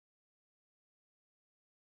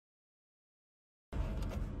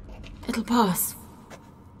It'll pass.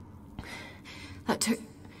 That took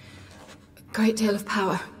a great deal of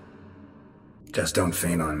power. Just don't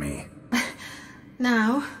faint on me.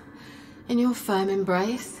 Now, in your firm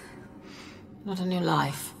embrace, not a new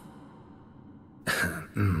life.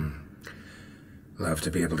 Love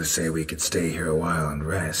to be able to say we could stay here a while and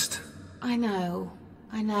rest. I know.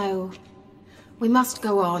 We must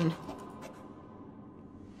go on.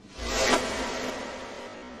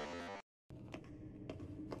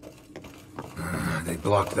 They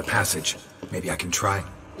blocked the passage. Maybe I can try.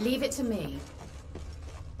 Leave it to me.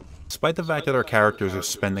 Despite the fact that our characters are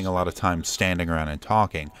spending a lot of time standing around and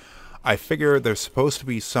talking, I figure there's supposed to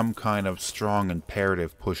be some kind of strong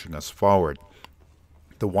imperative pushing us forward.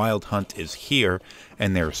 The Wild Hunt is here,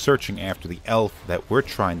 and they're searching after the elf that we're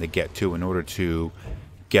trying to get to in order to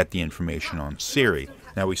get the information on Ciri.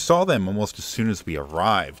 Now, we saw them almost as soon as we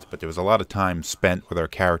arrived, but there was a lot of time spent with our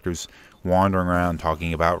characters wandering around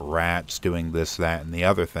talking about rats, doing this, that, and the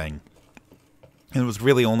other thing. And it was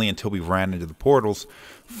really only until we ran into the portals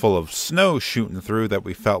full of snow shooting through that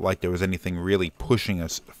we felt like there was anything really pushing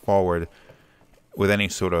us forward with any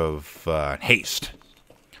sort of haste.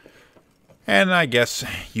 And I guess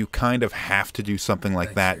you kind of have to do something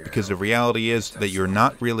like that, because the reality is that you're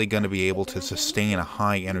not really going to be able to sustain a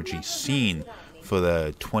high-energy scene for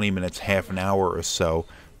the 20 minutes, half an hour or so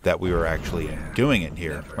that we were actually doing it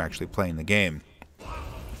here. We're actually playing the game.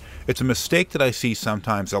 It's a mistake that I see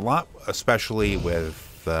sometimes a lot, especially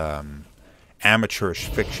with amateurish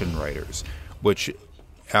fiction writers, which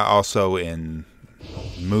also in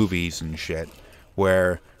movies and shit,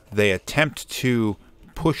 where they attempt to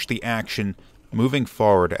push the action moving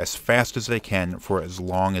forward as fast as they can for as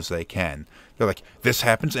long as they can. They're like, this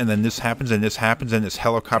happens, and then this happens, and this happens, and this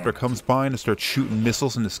helicopter comes by and it starts shooting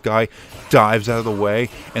missiles, and this guy dives out of the way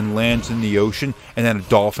and lands in the ocean, and then a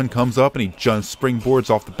dolphin comes up and he jumps,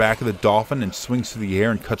 springboards off the back of the dolphin and swings through the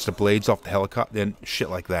air and cuts the blades off the helicopter, and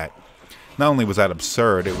shit like that. Not only was that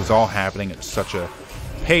absurd, it was all happening at such a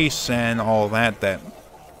pace and all that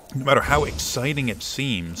no matter how exciting it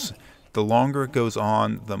seems, the longer it goes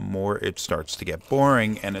on, the more it starts to get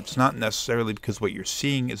boring. And it's not necessarily because what you're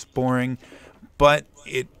seeing is boring, but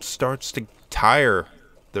it starts to tire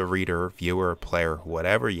the reader, viewer, player,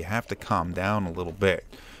 whatever. You have to calm down a little bit.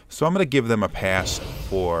 So I'm going to give them a pass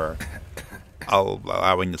for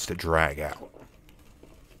allowing this to drag out.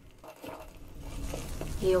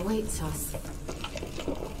 He awaits us.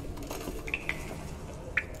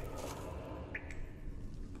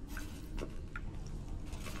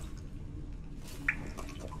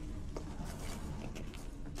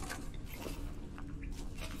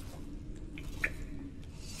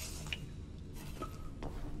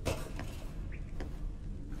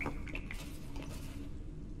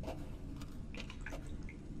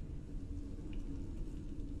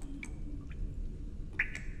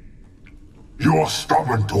 You're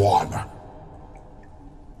stubborn one.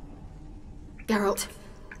 Geralt,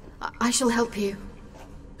 I shall help you.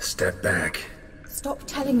 Step back. Stop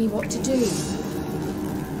telling me what to do.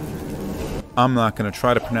 I'm not going to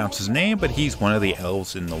try to pronounce his name, but he's one of the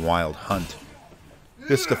elves in the Wild Hunt.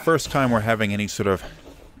 This is the first time we're having any sort of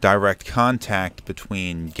direct contact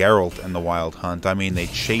between Geralt and the Wild Hunt. I mean, they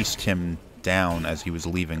chased him down as he was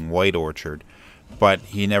leaving White Orchard, but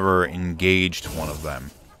he never engaged one of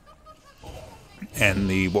them.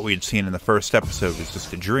 And what we had seen in the first episode was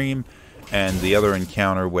just a dream, and the other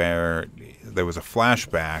encounter where there was a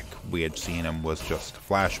flashback, we had seen him, was just a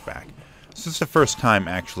flashback. So this is the first time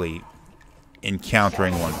actually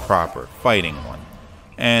encountering one proper, fighting one.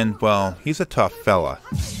 And, well, he's a tough fella,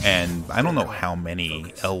 and I don't know how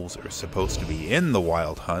many elves are supposed to be in the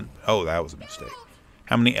Wild Hunt. Oh, that was a mistake.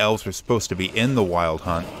 How many elves are supposed to be in the Wild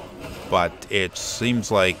Hunt, but it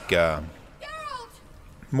seems like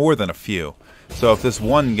more than a few. So if this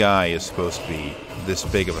one guy is supposed to be this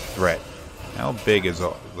big of a threat, how big is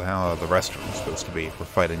how the rest of them supposed to be if we're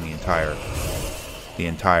fighting the entire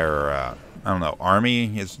I don't know,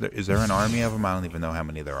 army? Is there an army of them? I don't even know how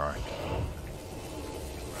many there are.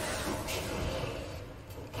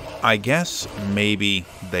 I guess maybe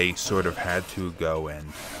they sort of had to go in.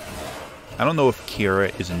 I don't know if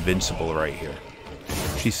Keira is invincible right here.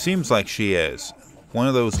 She seems like she is. One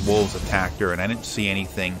of those wolves attacked her, and I didn't see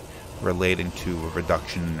anything relating to a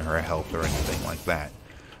reduction in her health or anything like that.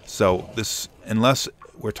 So this, unless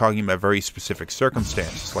we're talking about very specific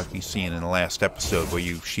circumstances, like we've seen in the last episode where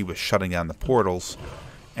she was shutting down the portals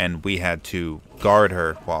and we had to guard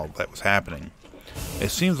her while that was happening. It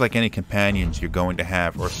seems like any companions you're going to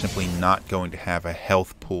have are simply not going to have a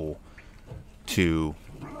health pool to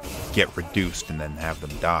get reduced and then have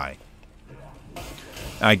them die.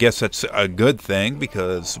 I guess that's a good thing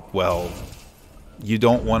because, well, you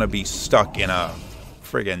don't want to be stuck in a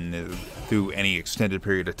friggin' through any extended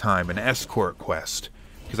period of time an escort quest.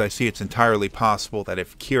 Because I see it's entirely possible that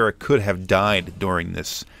if Keira could have died during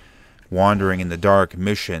this wandering in the dark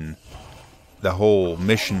mission, the whole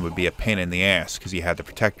mission would be a pain in the ass because you had to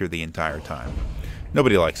protect her the entire time.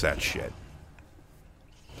 Nobody likes that shit.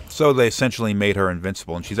 So they essentially made her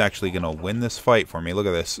invincible, and she's actually going to win this fight for me. Look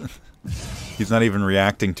at this. He's not even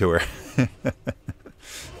reacting to her.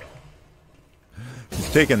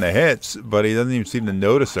 He's taking the hits, but he doesn't even seem to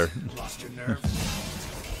notice her.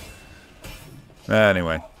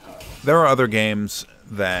 Anyway, there are other games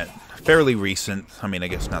that fairly recent, I mean, I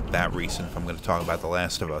guess not that recent if I'm going to talk about The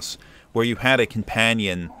Last of Us, where you had a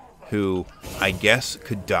companion who, I guess,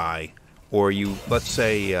 could die, or you, let's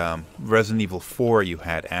say, Resident Evil 4, you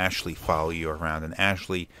had Ashley follow you around, and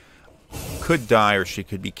Ashley could die or she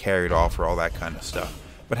could be carried off or all that kind of stuff.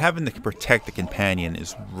 But having to protect the companion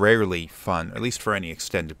is rarely fun, at least for any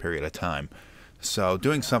extended period of time. So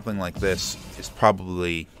doing something like this is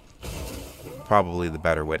probably the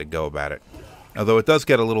better way to go about it. Although it does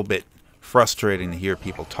get a little bit frustrating to hear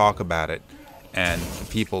people talk about it and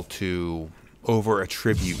people to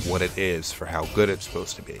over-attribute what it is for how good it's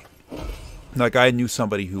supposed to be. Like, I knew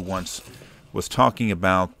somebody who once was talking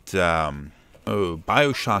about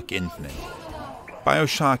BioShock Infinite.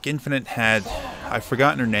 BioShock Infinite had, I've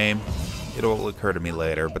forgotten her name, it'll occur to me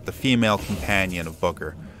later, but the female companion of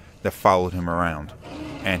Booker that followed him around.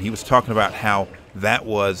 And he was talking about how that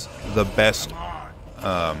was the best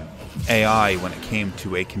AI when it came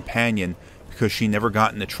to a companion because she never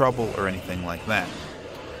got into trouble or anything like that.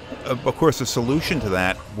 Of course, the solution to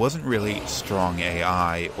that wasn't really strong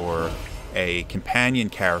AI or a companion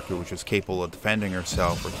character which was capable of defending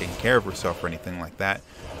herself or taking care of herself or anything like that.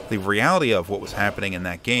 The reality of what was happening in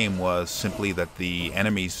that game was simply that the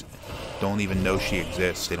enemies don't even know she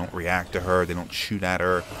exists. They don't react to her. They don't shoot at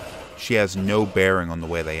her. She has no bearing on the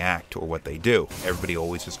way they act or what they do. Everybody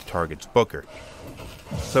always just targets Booker.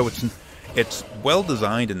 So it's well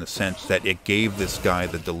designed in the sense that it gave this guy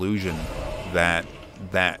the delusion that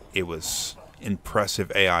it was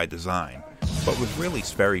impressive AI design, but was really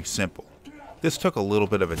very simple. This took a little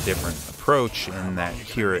bit of a different approach in that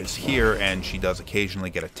Keira is here and she does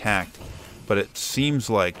occasionally get attacked, but it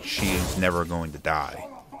seems like she is never going to die.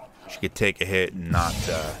 She could take a hit and not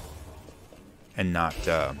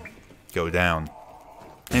go down.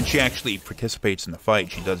 And she actually participates in the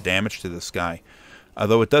fight. She does damage to this guy.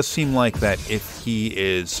 Although it does seem like that if he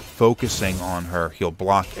is focusing on her, he'll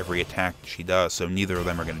block every attack she does, so neither of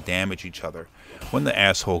them are going to damage each other. When the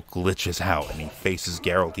asshole glitches out and he faces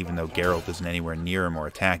Geralt, even though Geralt isn't anywhere near him or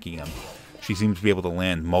attacking him, she seems to be able to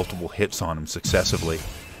land multiple hits on him successively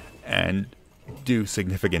and do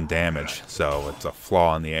significant damage. So it's a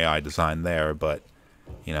flaw in the AI design there, but,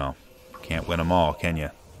 you know, can't win them all, can you?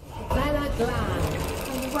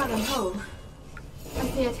 Avallac'h. Well, I'm home. I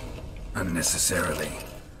see it. Unnecessarily.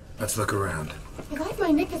 Let's look around. If I have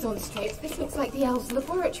my knickers on straight, this looks like the elves'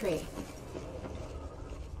 laboratory.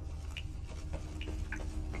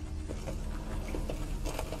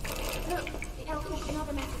 Look, the elves have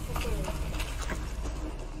another message for Siri.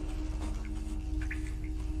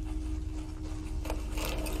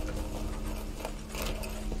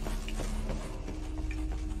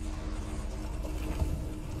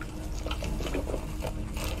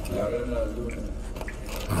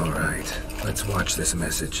 All right, let's watch this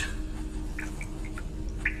message.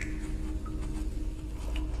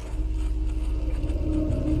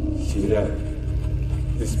 Keira,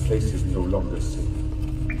 this place is no longer safe.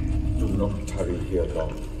 Do not tarry here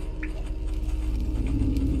long.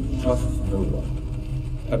 Trust no one,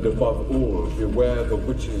 and above all, beware the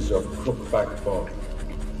witches of Crookback Bog.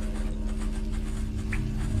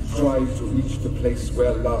 Strive to reach the place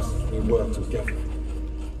where last we were together.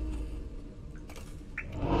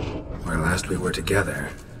 Where last we were together,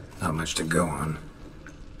 not much to go on.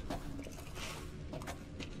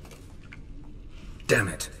 Damn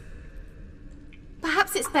it.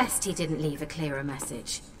 Perhaps it's best he didn't leave a clearer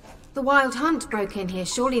message. The Wild Hunt broke in here.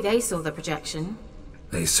 Surely they saw the projection.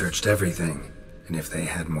 They searched everything, and if they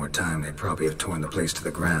had more time, they'd probably have torn the place to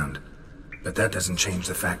the ground. But that doesn't change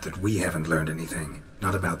the fact that we haven't learned anything.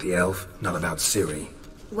 Not about the elf, not about Ciri.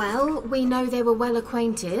 Well, we know they were well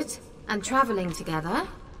acquainted and traveling together.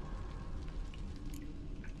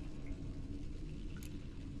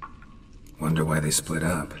 Wonder why they split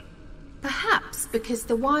up. Perhaps because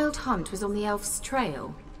the Wild Hunt was on the elf's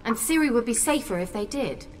trail, and Ciri would be safer if they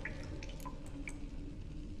did.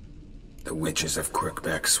 The witches of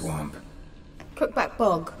Crookback Swamp. Crookback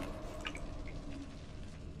Bog.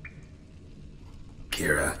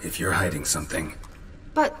 Keira, if you're hiding something.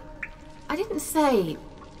 But I didn't say...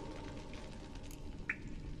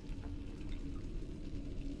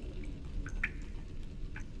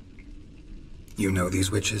 You know these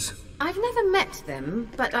witches? I've never met them,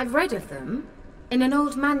 but I've read of them. In an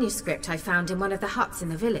old manuscript I found in one of the huts in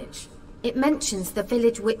the village. It mentions the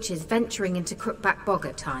village witches venturing into Crookback Bog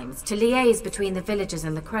at times to liaise between the villagers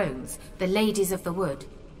and the crones, the ladies of the wood.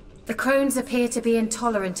 The crones appear to be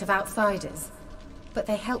intolerant of outsiders, but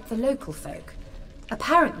they help the local folk.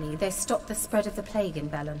 Apparently, they stopped the spread of the plague in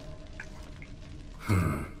Velen.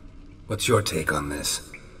 What's your take on this?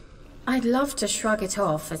 I'd love to shrug it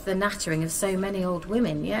off as the nattering of so many old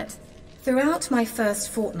women, yet throughout my first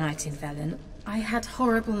fortnight in Velen, I had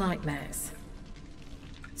horrible nightmares.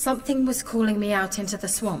 Something was calling me out into the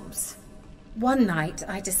swamps. One night,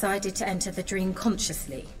 I decided to enter the dream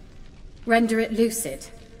consciously, render it lucid.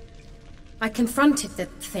 I confronted the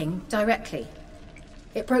thing directly.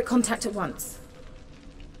 It broke contact at once.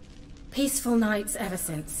 Peaceful nights ever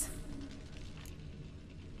since.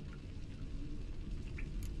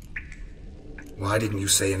 Why didn't you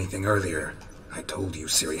say anything earlier? I told you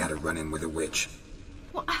Ciri had a run-in with a witch.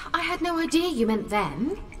 Well, I had no idea you meant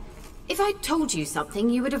them. If I'd told you something,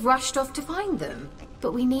 you would have rushed off to find them.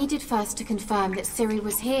 But we needed first to confirm that Ciri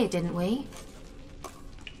was here, didn't we?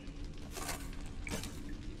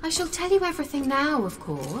 I shall tell you everything now, of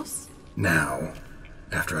course. Now?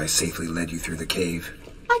 After I safely led you through the cave?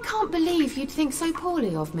 I can't believe you'd think so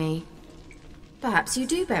poorly of me. Perhaps you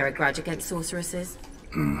do bear a grudge against sorceresses.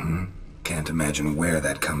 Mm-hmm. Can't imagine where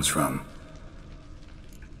that comes from.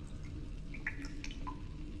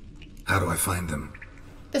 How do I find them?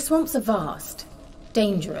 The swamps are vast,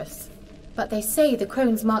 dangerous, but they say the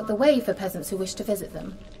crones mark the way for peasants who wish to visit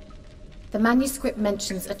them. The manuscript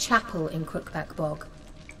mentions a chapel in Crookback Bog,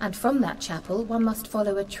 and from that chapel one must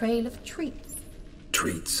follow a trail of treats.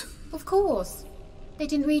 Treats? Of course. They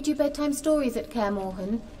didn't read you bedtime stories at Kaer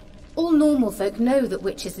Morhen. All normal folk know that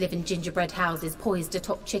witches live in gingerbread houses poised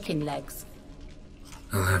atop chicken legs.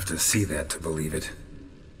 I'll have to see that to believe it.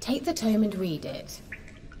 Take the tome and read it.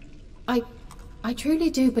 I truly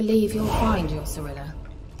do believe you'll find your Cirilla.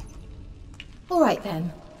 All right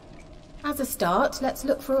then. As a start, let's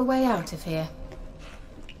look for a way out of here.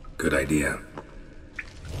 Good idea.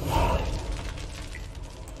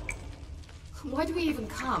 Why do we even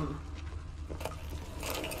come?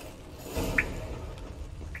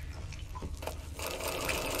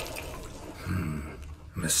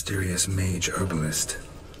 Mysterious mage herbalist.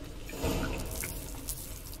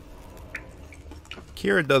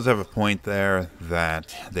 Keira does have a point there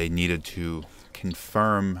that they needed to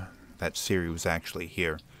confirm that Ciri was actually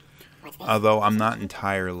here. Although I'm not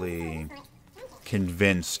entirely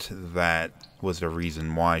convinced that was a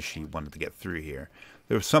reason why she wanted to get through here.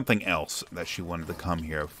 There was something else that she wanted to come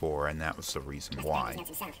here for, and that was the reason why.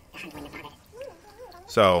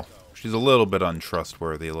 So, she's a little bit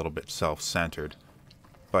untrustworthy, a little bit self-centered.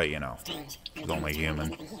 But, you know, she's only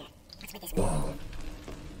human.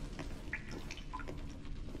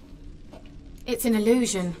 It's an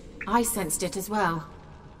illusion. I sensed it as well.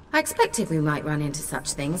 I expected we might run into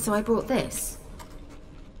such things, so I brought this.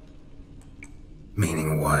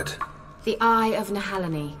 Meaning what? The Eye of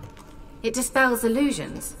Nehaleni. It dispels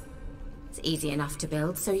illusions. It's easy enough to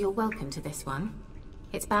build, so you're welcome to this one.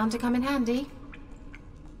 It's bound to come in handy.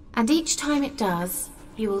 And each time it does,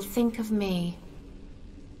 you will think of me.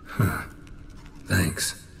 Huh.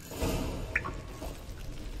 Thanks.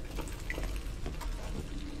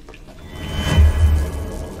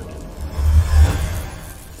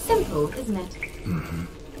 Simple, isn't it? Mm-hmm.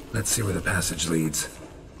 Let's see where the passage leads.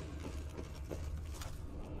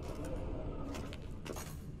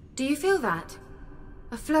 Do you feel that?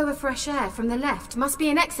 A flow of fresh air from the left. Must be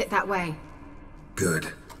an exit that way. Good.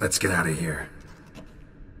 Let's get out of here.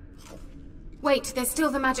 Wait, there's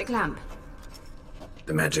still the magic lamp.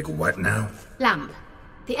 The magic what now? Lamp.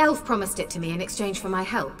 The elf promised it to me in exchange for my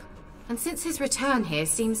help. And since his return here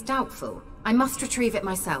seems doubtful, I must retrieve it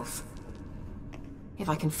myself. If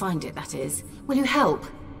I can find it, that is. Will you help?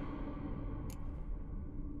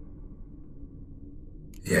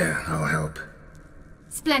 Yeah, I'll help.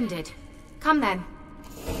 Splendid. Come then.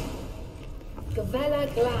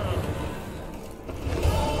 Avallac'h glad.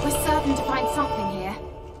 We're certain to find something here.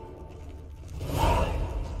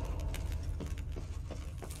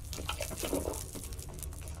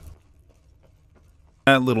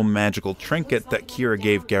 That little magical trinket that Keira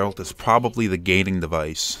gave Geralt is probably the gating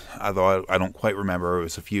device. Although I don't quite remember, it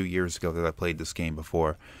was a few years ago that I played this game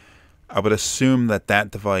before. I would assume that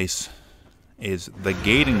that device is the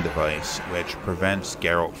gating device, which prevents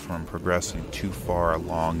Geralt from progressing too far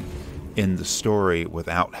along in the story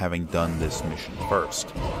without having done this mission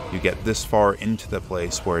first. You get this far into the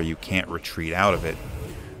place where you can't retreat out of it,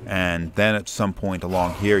 and then at some point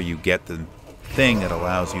along here you get the thing that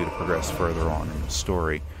allows you to progress further on in the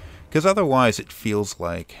story. Because otherwise it feels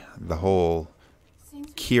like the whole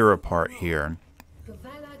Keira part here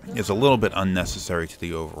is a little bit unnecessary to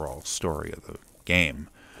the overall story of the game.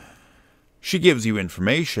 She gives you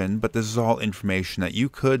information, but this is all information that you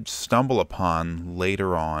could stumble upon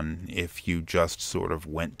later on if you just sort of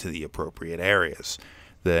went to the appropriate areas.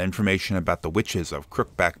 The information about the witches of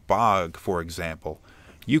Crookback Bog, for example,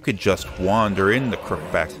 you could just wander in the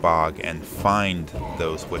Crookback Bog and find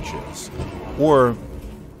those witches. Or,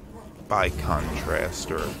 by contrast,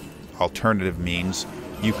 or alternative means,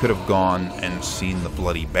 you could have gone and seen the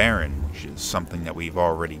Bloody Baron, which is something that we've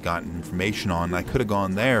already gotten information on. I could have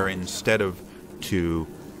gone there instead of to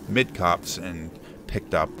Midcops and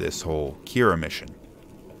picked up this whole Keira mission.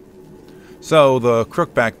 So the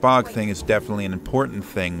Crookback Bog thing is definitely an important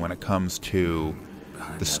thing when it comes to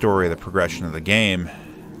the story, the progression of the game.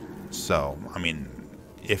 So, I mean,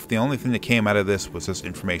 if the only thing that came out of this was this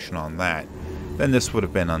information on that, then this would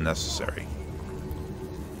have been unnecessary.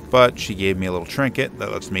 But she gave me a little trinket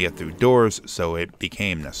that lets me get through doors, so it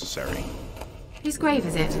became necessary. Whose grave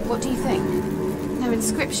is it? What do you think? No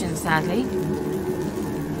inscription, sadly.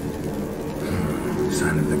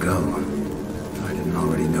 Sign of the gull. If I didn't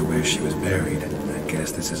already know where she was buried, I'd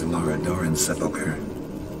guess this is Laura Doran's sepulchre.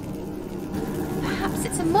 Perhaps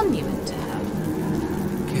it's a monument to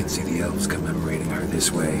her. Can't see the elves commemorating her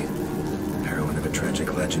this way. Heroine of a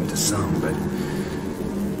tragic legend to some, but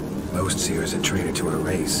most see her as a traitor to her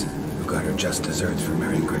race, who got her just desserts for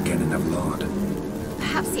marrying Gregenin of Laud.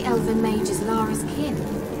 Perhaps the elven mage is Lara's kin.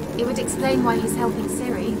 It would explain why he's helping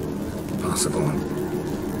Ciri. Possible.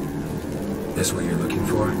 This what you're looking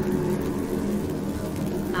for?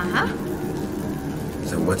 Uh-huh.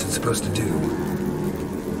 So what's it supposed to do? You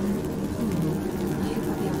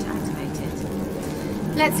will be able to activate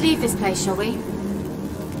it. Let's leave this place, shall we?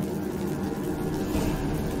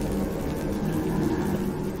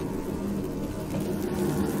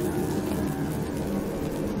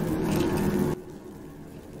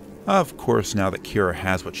 Of course, now that Keira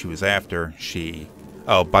has what she was after, she...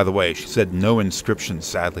 Oh, by the way, she said no inscription,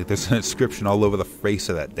 sadly. There's an inscription all over the face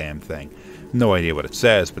of that damn thing. No idea what it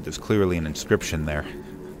says, but there's clearly an inscription there.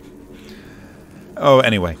 Oh,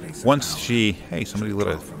 anyway, once she... Hey, somebody lit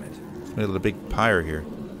a big pyre here.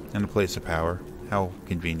 And a place of power. How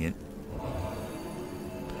convenient.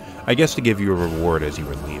 I guess to give you a reward as you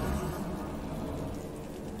were leaving.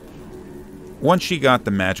 Once she got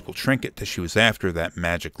the magical trinket that she was after, that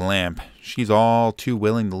magic lamp, she's all too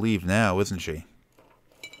willing to leave now, isn't she?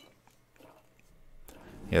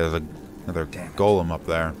 Yeah, there's another golem up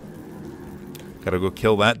there. Gotta go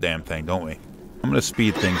kill that damn thing, don't we? I'm gonna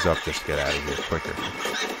speed things up just to get out of here quicker.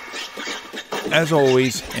 As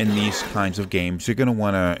always, in these kinds of games, you're gonna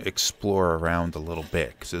want to explore around a little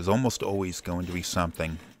bit, because there's almost always going to be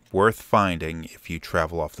something worth finding if you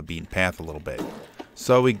travel off the beaten path a little bit.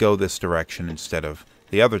 So we go this direction instead of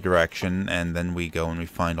the other direction, and then we go and we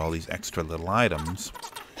find all these extra little items.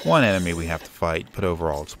 One enemy we have to fight, but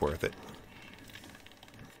overall it's worth it.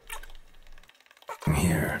 I'm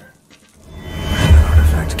here. The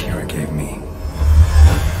artifact Keira gave me.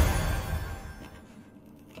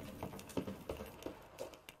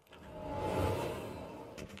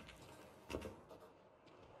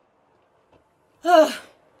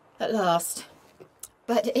 At last.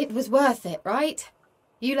 But it was worth it, right?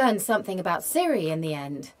 You learned something about Ciri in the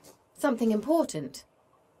end. Something important.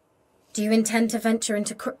 Do you intend to venture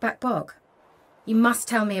into Crookback Bog? You must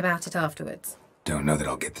tell me about it afterwards. Don't know that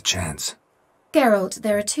I'll get the chance. Geralt,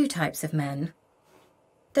 there are two types of men.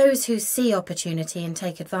 Those who see opportunity and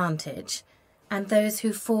take advantage, and those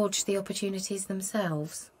who forge the opportunities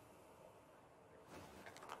themselves.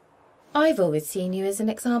 I've always seen you as an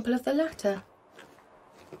example of the latter.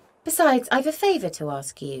 Besides, I've a favour to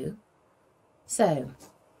ask you. So,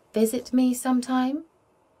 visit me sometime?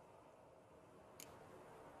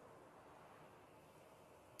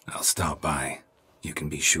 I'll stop by. You can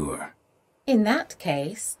be sure. In that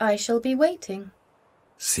case, I shall be waiting.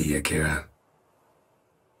 See ya, Keira.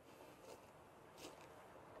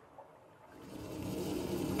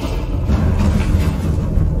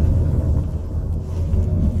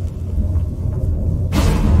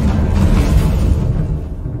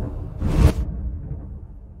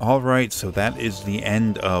 Alright, so that is the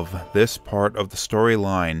end of this part of the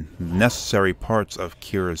storyline, necessary parts of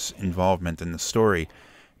Keira's involvement in the story.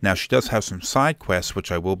 Now, she does have some side quests,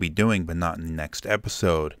 which I will be doing, but not in the next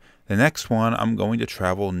episode. The next one, I'm going to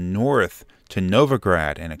travel north to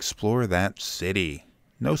Novigrad and explore that city.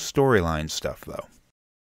 No storyline stuff, though.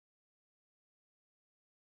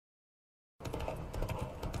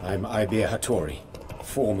 I'm Ibir Hattori,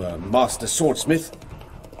 former master swordsmith.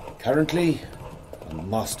 Currently, a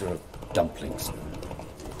master of dumplings.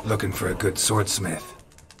 Looking for a good swordsmith?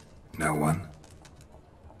 No one?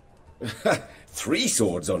 3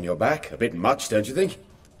 swords on your back. A bit much, don't you think?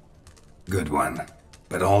 Good one.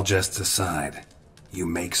 But all jests aside, you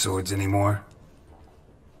make swords anymore?